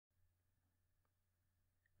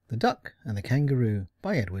The Duck and the Kangaroo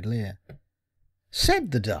by Edward Lear.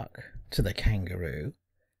 Said the Duck to the Kangaroo,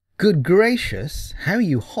 "Good gracious, how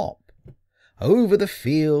you hop over the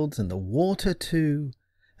fields and the water too,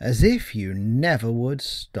 as if you never would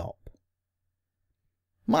stop.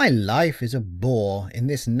 My life is a bore in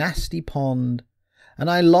this nasty pond, and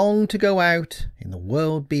I long to go out in the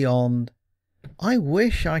world beyond. I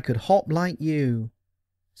wish I could hop like you,"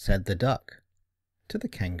 said the Duck to the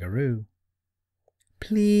Kangaroo.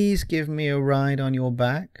 "Please give me a ride on your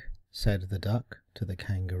back," said the Duck to the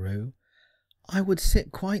Kangaroo. "I would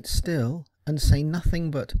sit quite still and say nothing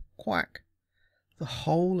but quack the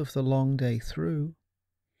whole of the long day through.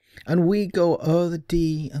 And we go o'er the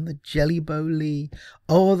Dee and the Jelly-Bow Lee,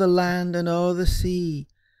 o'er the land and o'er the sea.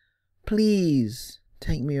 Please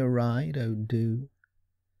take me a ride, oh do,"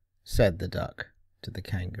 said the Duck to the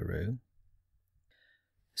Kangaroo.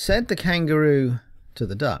 Said the Kangaroo to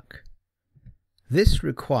the Duck, "This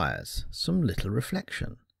requires some little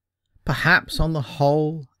reflection. Perhaps on the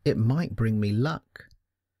whole it might bring me luck,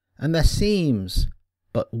 and there seems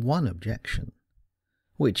but one objection,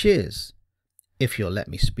 which is, if you'll let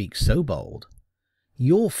me speak so bold,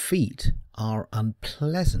 your feet are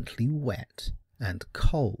unpleasantly wet and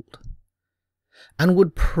cold, and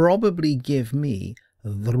would probably give me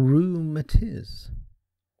the rheumatiz,"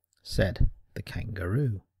 said the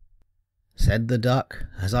Kangaroo. Said the Duck,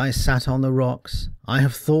 "As I sat on the rocks, I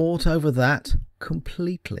have thought over that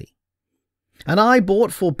completely, and I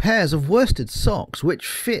bought 4 pairs of worsted socks, which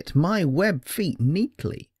fit my web feet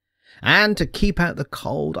neatly. And to keep out the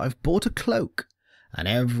cold I've bought a cloak, and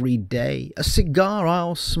every day a cigar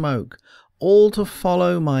I'll smoke, all to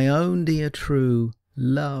follow my own dear true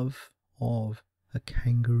love of a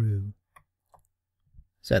kangaroo."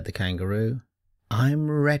 Said the Kangaroo, "I'm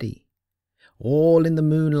ready, all in the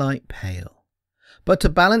moonlight pale, but to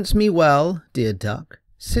balance me well, dear Duck,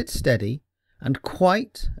 sit steady and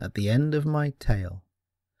quite at the end of my tail."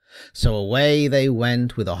 So away they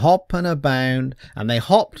went with a hop and a bound, and they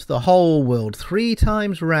hopped the whole world 3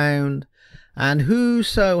 times round, and who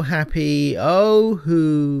so happy, oh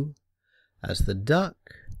who, as the Duck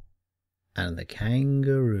and the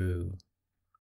Kangaroo?